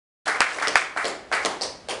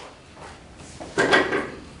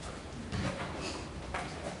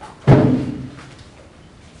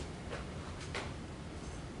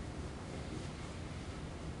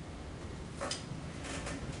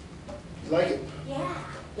like it? Yeah.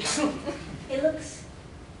 It looks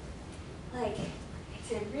like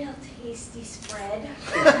it's a real tasty spread.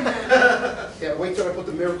 Yeah, wait till I put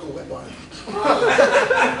the Miracle Whip on it.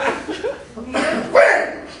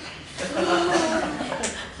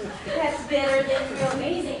 That's better than real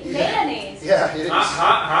mayonnaise. Yeah, it is.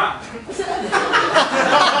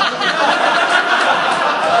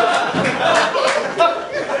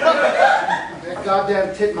 That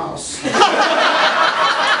goddamn Tit Mouse. Sandwich.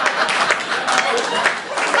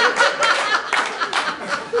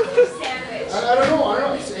 I don't know.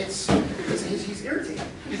 He's irritating.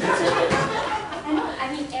 I know. I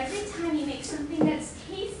mean, every time you make something that's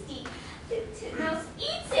tasty, the Tit Mouse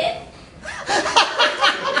eats it.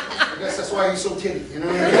 I guess that's why he's so titty, you know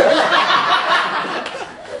what I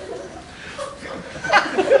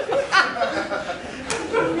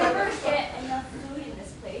You never get enough food in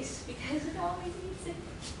this place because it always eats it.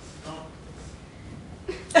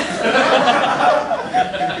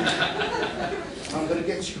 I'm gonna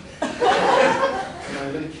get you. And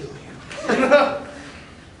I'm gonna kill you.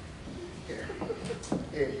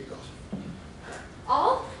 Here you go.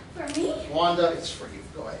 All for me? Wanda, it's for you.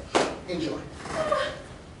 Go ahead. Enjoy.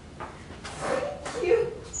 Thank you.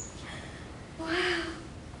 Wow.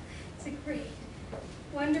 It's a great,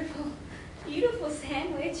 wonderful, beautiful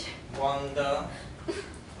sandwich. Wanda.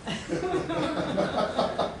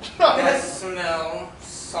 I smell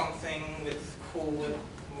something with cool with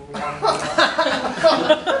Wanda.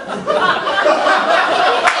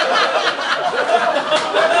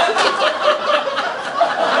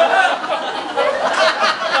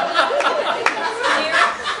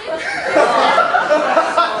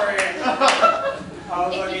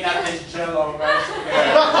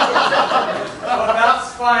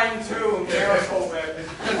 Fine too, Miracle Whip.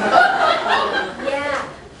 Yeah,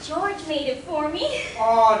 George made it for me.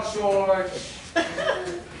 Oh, George.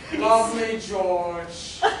 Lovely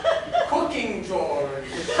George. Cooking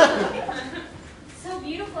George. So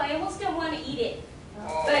beautiful, I almost don't want to eat it.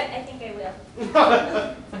 Oh. But I think I will.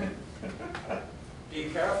 Be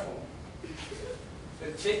careful.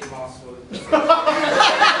 The Tit Mouse will. I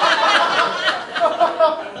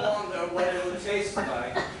wonder what it would taste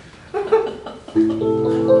like.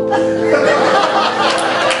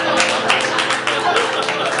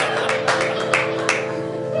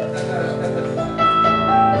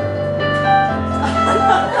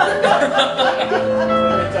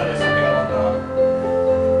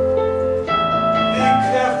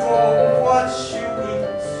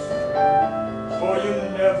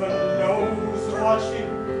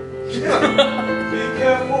 Be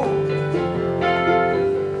careful.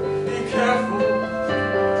 Be careful.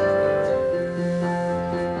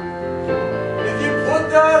 If you put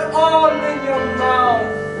that arm in your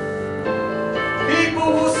mouth, people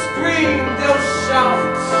will scream, they'll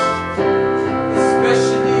shout.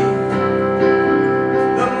 Especially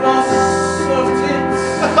the mouse of tits.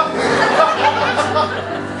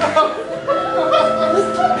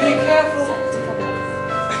 Be careful.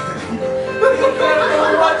 Be careful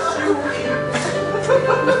what you eat.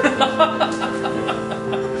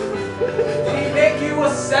 Did he make you a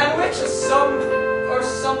sandwich or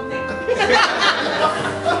something?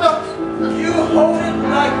 You hold it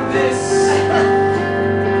like this.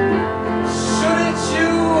 Shouldn't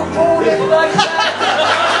you hold it like that?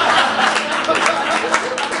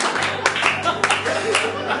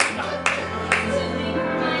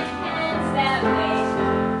 My hands that way.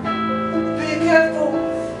 Be careful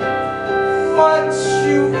what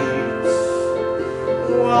you eat,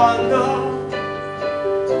 Wanda.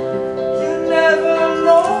 You never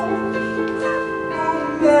know who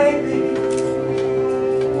may be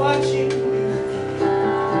watching you.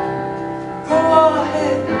 Go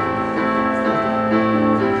ahead,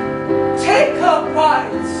 take a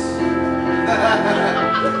bite.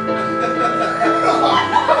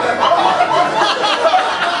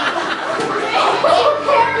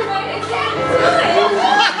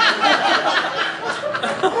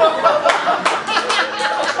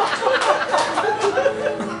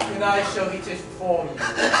 And I shall eat it for you.